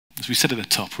As we said at the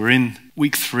top, we're in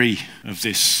week 3 of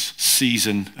this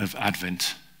season of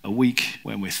Advent, a week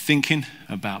when we're thinking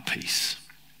about peace.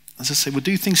 As I say, we'll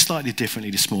do things slightly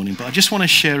differently this morning, but I just want to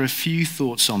share a few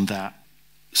thoughts on that.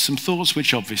 Some thoughts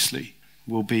which obviously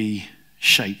will be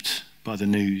shaped by the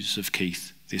news of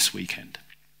Keith this weekend.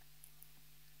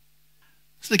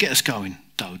 So to get us going,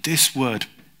 though, this word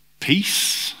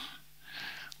peace,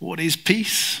 what is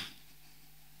peace?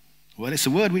 Well, it's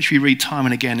a word which we read time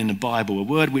and again in the Bible, a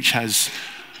word which has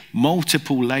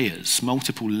multiple layers,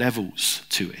 multiple levels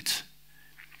to it.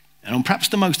 And on perhaps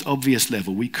the most obvious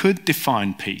level, we could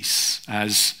define peace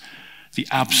as the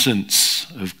absence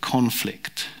of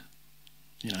conflict.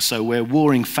 So where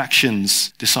warring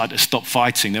factions decide to stop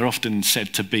fighting, they're often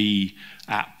said to be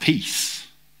at peace.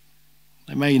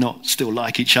 They may not still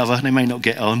like each other, they may not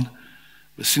get on,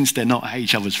 but since they're not at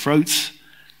each other's throats,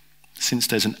 since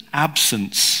there's an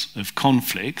absence of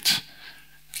conflict,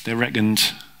 they're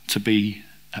reckoned to be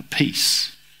at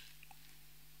peace.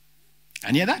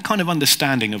 And yet that kind of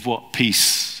understanding of what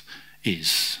peace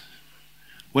is,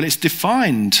 well, it's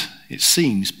defined, it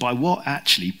seems, by what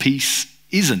actually peace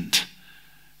isn't.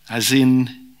 As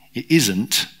in, it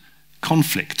isn't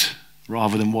conflict,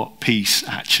 rather than what peace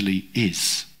actually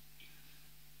is.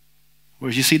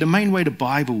 Whereas you see, the main way the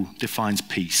Bible defines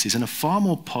peace is in a far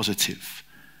more positive,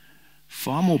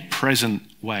 far more present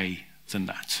way than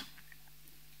that.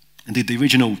 Indeed, the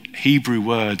original Hebrew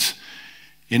word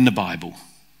in the Bible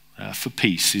for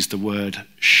peace is the word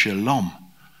shalom,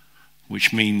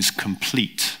 which means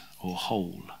complete or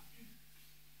whole.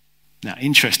 Now,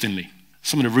 interestingly,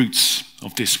 some of the roots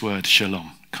of this word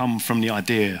shalom come from the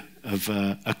idea of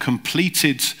a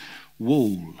completed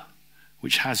wall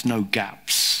which has no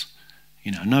gaps,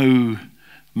 no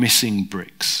missing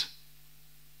bricks.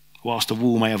 Whilst a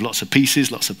wall may have lots of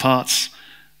pieces, lots of parts,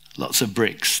 lots of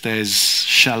bricks, there's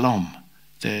shalom,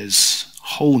 there's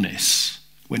wholeness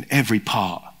when every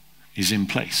part is in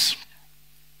place.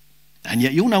 And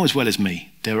yet you'll know as well as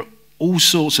me, there are all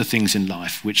sorts of things in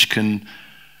life which can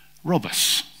rob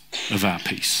us of our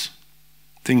peace.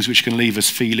 Things which can leave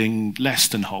us feeling less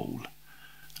than whole,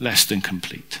 less than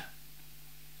complete.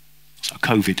 So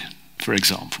COVID, for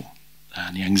example,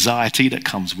 and the anxiety that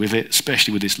comes with it,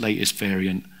 especially with this latest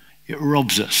variant, it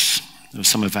robs us of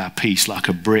some of our peace, like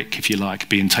a brick, if you like,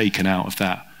 being taken out of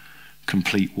that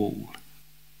complete wall.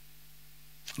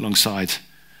 Alongside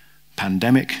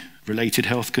pandemic-related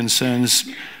health concerns,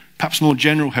 perhaps more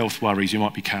general health worries you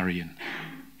might be carrying.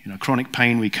 Chronic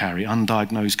pain we carry,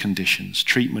 undiagnosed conditions,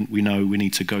 treatment we know we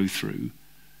need to go through.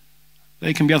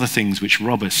 They can be other things which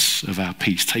rob us of our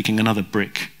peace, taking another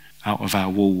brick out of our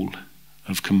wall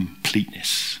of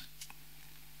completeness.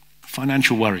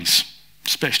 Financial worries,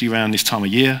 especially around this time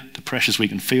of year, the pressures we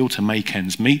can feel to make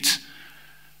ends meet,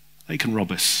 they can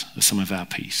rob us of some of our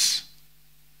peace.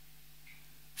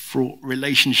 Fraught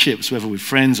relationships, whether with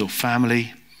friends or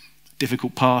family,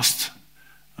 difficult past,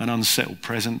 an unsettled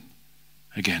present,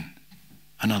 again,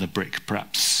 another brick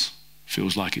perhaps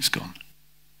feels like it's gone.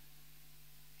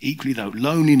 Equally though,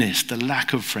 loneliness, the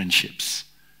lack of friendships,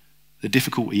 the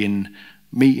difficulty in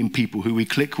meeting people who we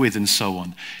click with and so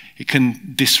on, it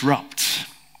can disrupt,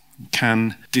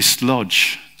 can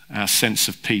dislodge our sense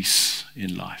of peace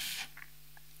in life.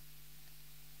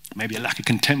 Maybe a lack of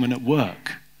contentment at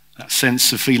work, that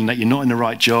sense of feeling that you're not in the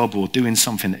right job or doing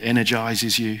something that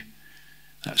energizes you,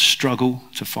 that struggle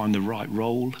to find the right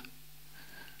role,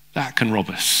 that can rob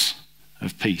us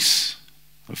of peace,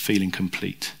 of feeling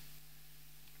complete.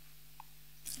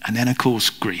 And then, of course,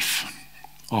 grief,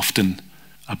 often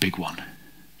a big one.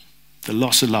 The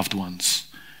loss of loved ones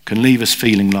can leave us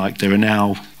feeling like there are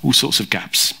now all sorts of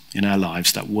gaps in our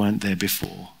lives that weren't there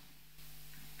before.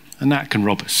 And that can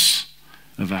rob us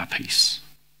of our peace.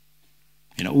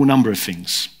 All number of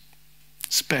things,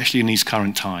 especially in these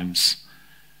current times,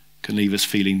 can leave us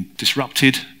feeling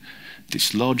disrupted,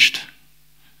 dislodged,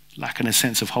 lacking a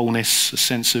sense of wholeness, a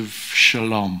sense of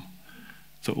shalom,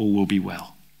 that all will be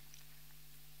well.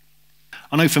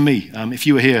 I know for me, if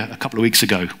you were here a couple of weeks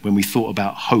ago when we thought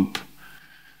about hope,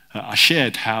 I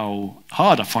shared how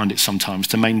hard I find it sometimes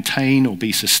to maintain or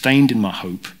be sustained in my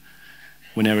hope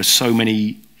when there are so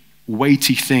many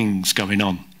weighty things going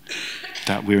on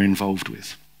that we're involved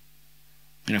with.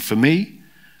 For me,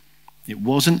 it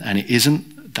wasn't and it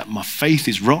isn't that my faith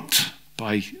is rocked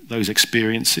by those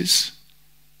experiences.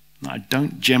 I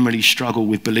don't generally struggle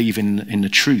with believing in the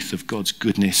truth of God's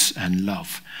goodness and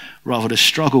love. Rather, the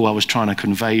struggle I was trying to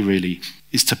convey really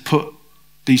is to put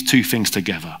these two things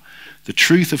together. The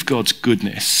truth of God's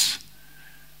goodness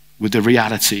with the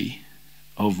reality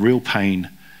of real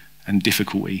pain and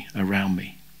difficulty around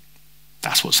me.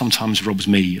 That's what sometimes robs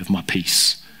me of my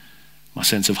peace my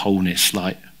sense of wholeness,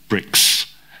 like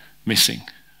bricks missing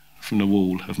from the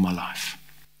wall of my life.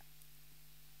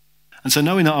 And so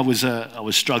knowing that I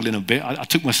was struggling a bit, I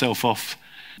took myself off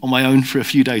on my own for a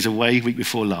few days away, week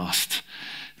before last,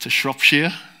 to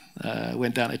Shropshire.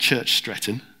 Went down to Church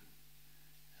Stretton.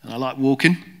 And I like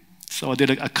walking, so I did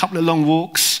a couple of long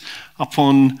walks up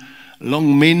on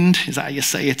Long Mind, is that how you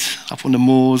say it? Up on the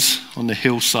moors, on the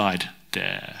hillside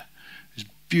there. There's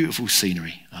beautiful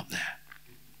scenery up there.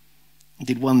 I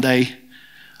did one day,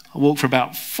 I walked for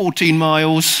about 14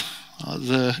 miles. I was,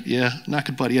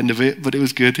 knackered by the end of it, but it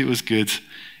was good, it was good.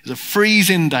 It was a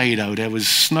freezing day though. There was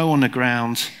snow on the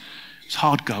ground. It was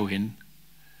hard going,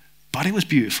 but it was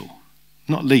beautiful,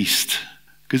 not least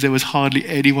because there was hardly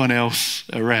anyone else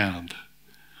around.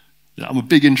 I'm a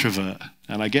big introvert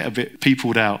and I get a bit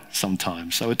peopled out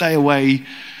sometimes. So a day away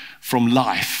from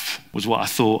life was what I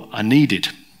thought I needed.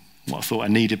 What I thought I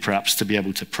needed perhaps to be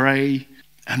able to pray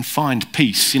and find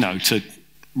peace, to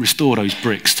restore those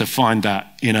bricks, to find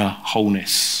that inner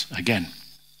wholeness again.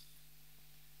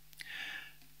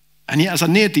 And yet as I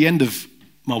neared the end of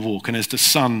my walk and as the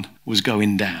sun was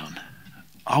going down,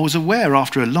 I was aware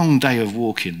after a long day of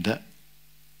walking that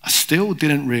I still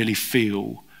didn't really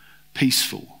feel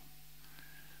peaceful.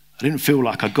 I didn't feel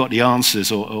like I got the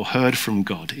answers or heard from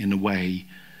God in the way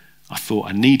I thought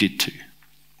I needed to.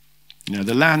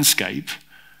 The landscape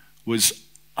was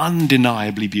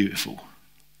undeniably beautiful.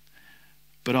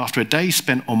 But after a day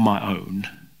spent on my own,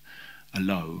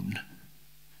 alone,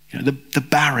 the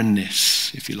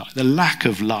barrenness, if you like, the lack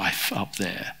of life up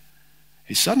there,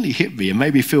 it suddenly hit me and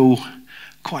made me feel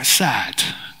quite sad,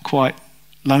 quite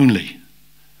lonely,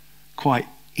 quite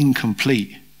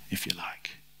incomplete, if you like.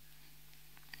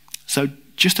 So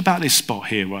just about this spot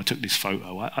here where I took this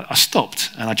photo, I stopped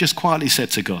and I just quietly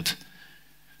said to God,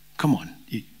 come on,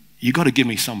 you got to give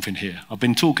me something here. I've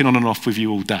been talking on and off with you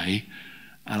all day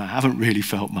and I haven't really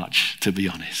felt much, to be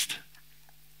honest.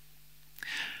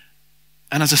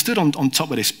 And as I stood on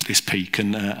top of this peak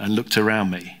and looked around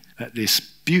me at this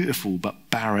beautiful but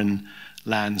barren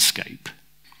landscape,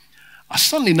 I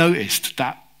suddenly noticed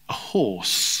that a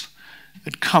horse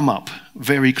had come up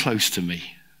very close to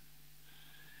me.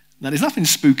 Now, there's nothing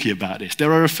spooky about this.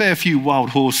 There are a fair few wild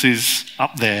horses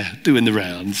up there doing the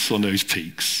rounds on those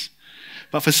peaks.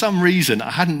 But for some reason,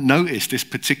 I hadn't noticed this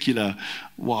particular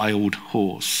wild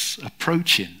horse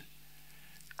approaching.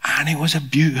 And it was a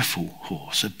beautiful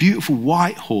horse, a beautiful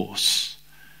white horse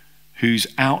whose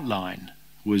outline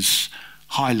was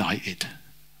highlighted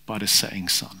by the setting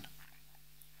sun.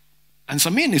 And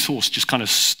so me and this horse just kind of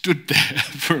stood there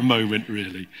for a moment,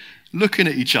 really, looking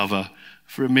at each other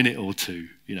for a minute or two,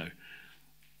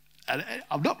 And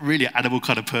I'm not really an animal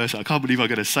kind of person. I can't believe I'm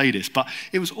going to say this, but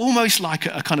it was almost like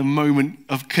a kind of moment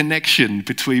of connection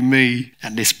between me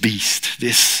and this beast,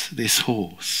 this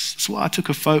horse. That's why I took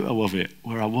a photo of it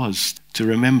where I was to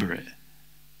remember it.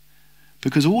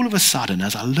 Because all of a sudden,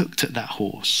 as I looked at that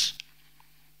horse,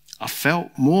 I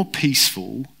felt more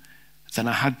peaceful than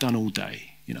I had done all day.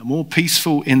 More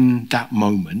peaceful in that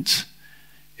moment,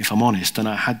 if I'm honest, than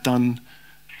I had done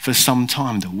for some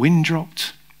time. The wind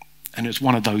dropped, and it was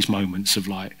one of those moments of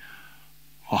like,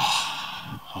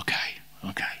 oh, okay.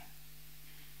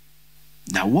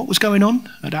 Now, what was going on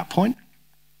at that point?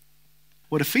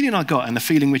 Well, the feeling I got, and the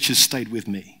feeling which has stayed with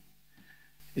me,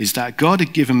 is that God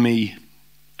had given me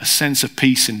a sense of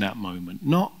peace in that moment,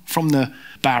 not from the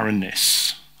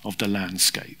barrenness of the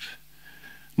landscape,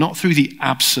 not through the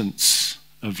absence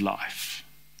of life,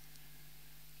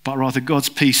 but rather God's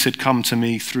peace had come to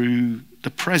me through the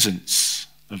presence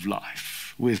of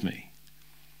life with me.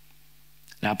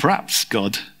 Now, perhaps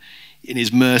God, in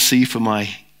his mercy for my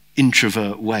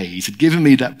introvert ways, had given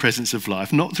me that presence of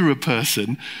life, not through a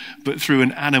person, but through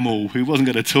an animal who wasn't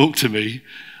going to talk to me.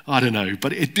 I don't know.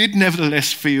 But it did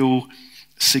nevertheless feel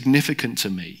significant to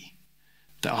me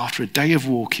that after a day of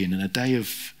walking and a day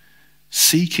of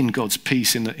seeking God's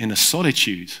peace in the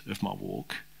solitude of my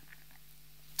walk,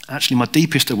 actually my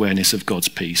deepest awareness of God's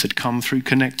peace had come through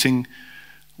connecting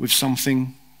with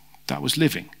something that was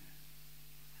living.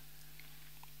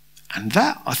 And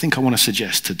that, I think I want to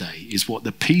suggest today, is what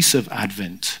the peace of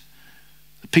Advent,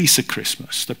 the peace of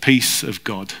Christmas, the peace of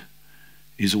God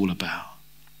is all about.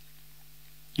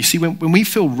 You see, when we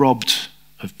feel robbed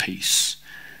of peace,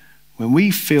 when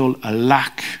we feel a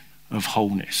lack of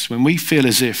wholeness, when we feel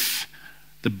as if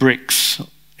the bricks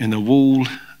in the wall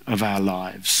of our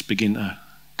lives begin to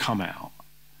come out,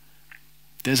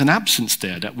 there's an absence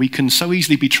there that we can so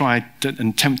easily be tried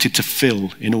and tempted to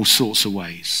fill in all sorts of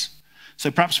ways.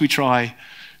 So perhaps we try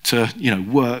to,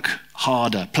 work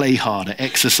harder, play harder,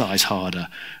 exercise harder,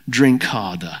 drink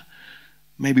harder,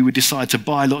 Maybe we decide to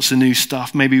buy lots of new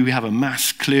stuff. Maybe we have a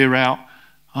mass clear out.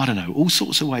 I don't know, all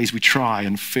sorts of ways we try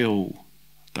and fill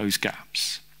those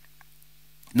gaps.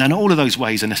 Now, not all of those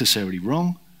ways are necessarily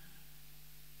wrong,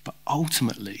 but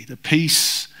ultimately the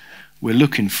peace we're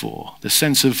looking for, the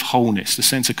sense of wholeness, the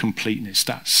sense of completeness,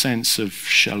 that sense of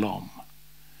shalom,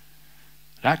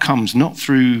 that comes not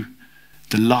through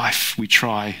the life we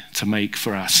try to make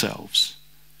for ourselves,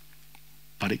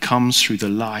 but it comes through the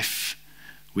life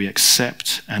we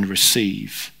accept and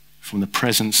receive from the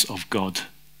presence of God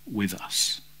with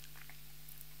us.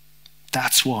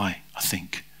 That's why I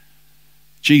think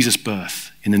Jesus'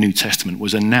 birth in the New Testament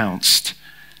was announced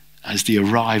as the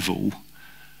arrival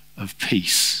of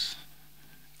peace.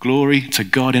 Glory to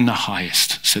God in the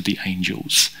highest, said the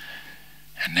angels.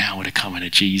 And now we're coming to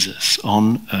Jesus.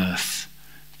 On earth,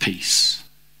 peace.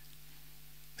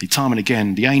 The time and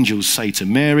again, the angels say to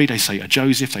Mary, they say to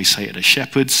Joseph, they say to the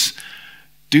shepherds,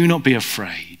 do not be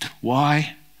afraid.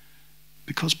 Why?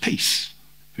 Because peace.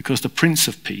 Because the Prince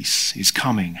of Peace is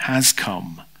coming, has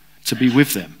come to be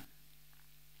with them.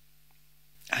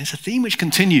 And it's a theme which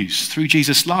continues through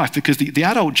Jesus' life, because the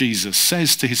adult Jesus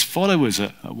says to his followers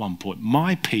at one point,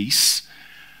 my peace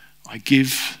I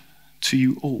give to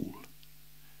you all.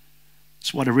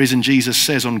 That's why the risen Jesus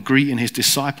says on greeting his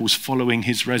disciples following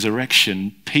his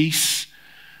resurrection, peace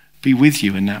be with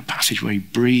you, in that passage where he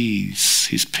breathes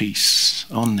his peace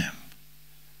on them.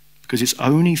 Because it's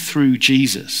only through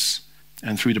Jesus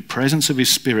and through the presence of his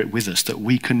Spirit with us that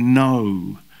we can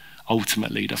know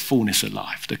ultimately the fullness of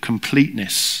life, the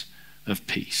completeness of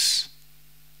peace.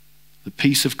 The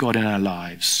peace of God in our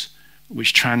lives,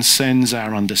 which transcends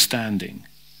our understanding,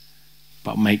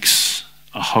 but makes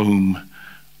a home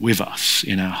with us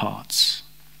in our hearts.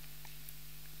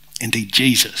 Indeed,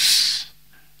 Jesus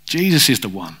is the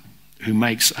one who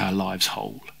makes our lives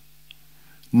whole.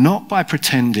 Not by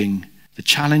pretending the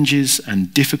challenges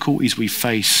and difficulties we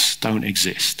face don't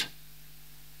exist,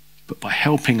 but by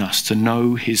helping us to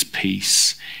know his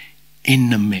peace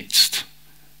in the midst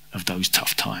of those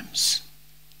tough times.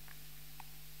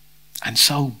 And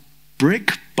so,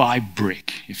 brick by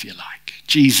brick, if you like,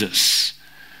 Jesus,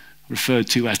 referred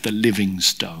to as the living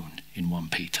stone in 1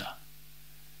 Peter.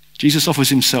 Jesus offers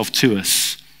himself to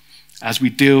us as we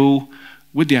deal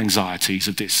with the anxieties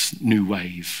of this new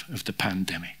wave of the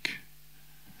pandemic.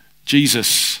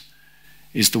 Jesus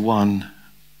is the one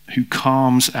who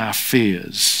calms our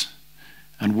fears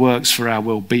and works for our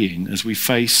well-being as we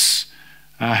face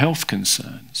our health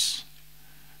concerns.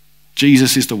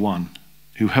 Jesus is the one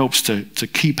who helps to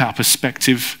keep our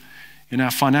perspective in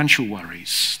our financial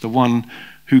worries, the one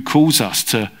who calls us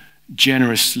to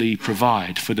generously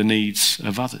provide for the needs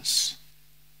of others.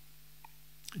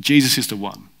 Jesus is the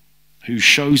one who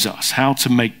shows us how to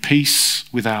make peace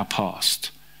with our past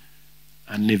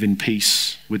and live in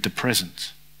peace with the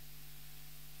present.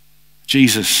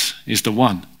 Jesus is the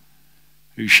one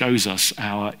who shows us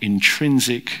our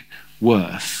intrinsic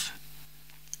worth,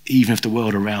 even if the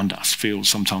world around us feels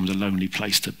sometimes a lonely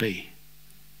place to be.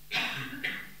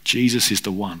 Jesus is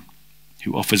the one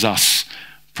who offers us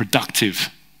productive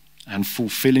and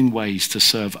fulfilling ways to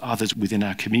serve others within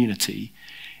our community,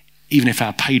 even if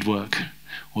our paid work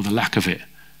or the lack of it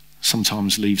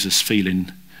sometimes leaves us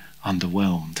feeling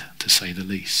underwhelmed, to say the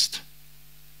least.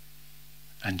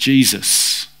 And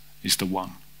Jesus is the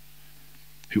one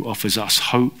who offers us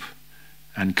hope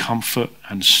and comfort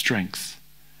and strength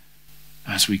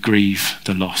as we grieve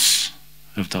the loss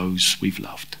of those we've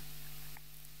loved.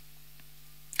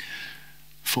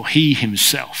 For he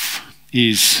himself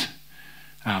is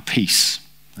our peace,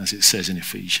 as it says in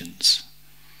Ephesians.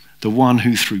 The one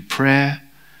who through prayer,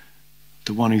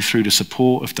 the one who through the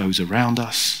support of those around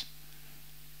us,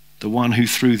 the one who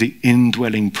through the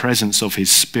indwelling presence of his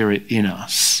Spirit in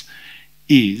us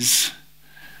is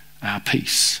our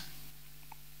peace.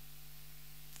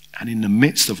 And in the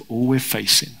midst of all we're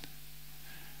facing,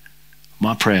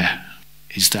 my prayer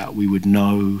is that we would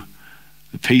know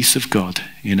the peace of God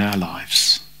in our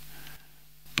lives,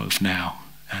 both now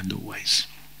and always.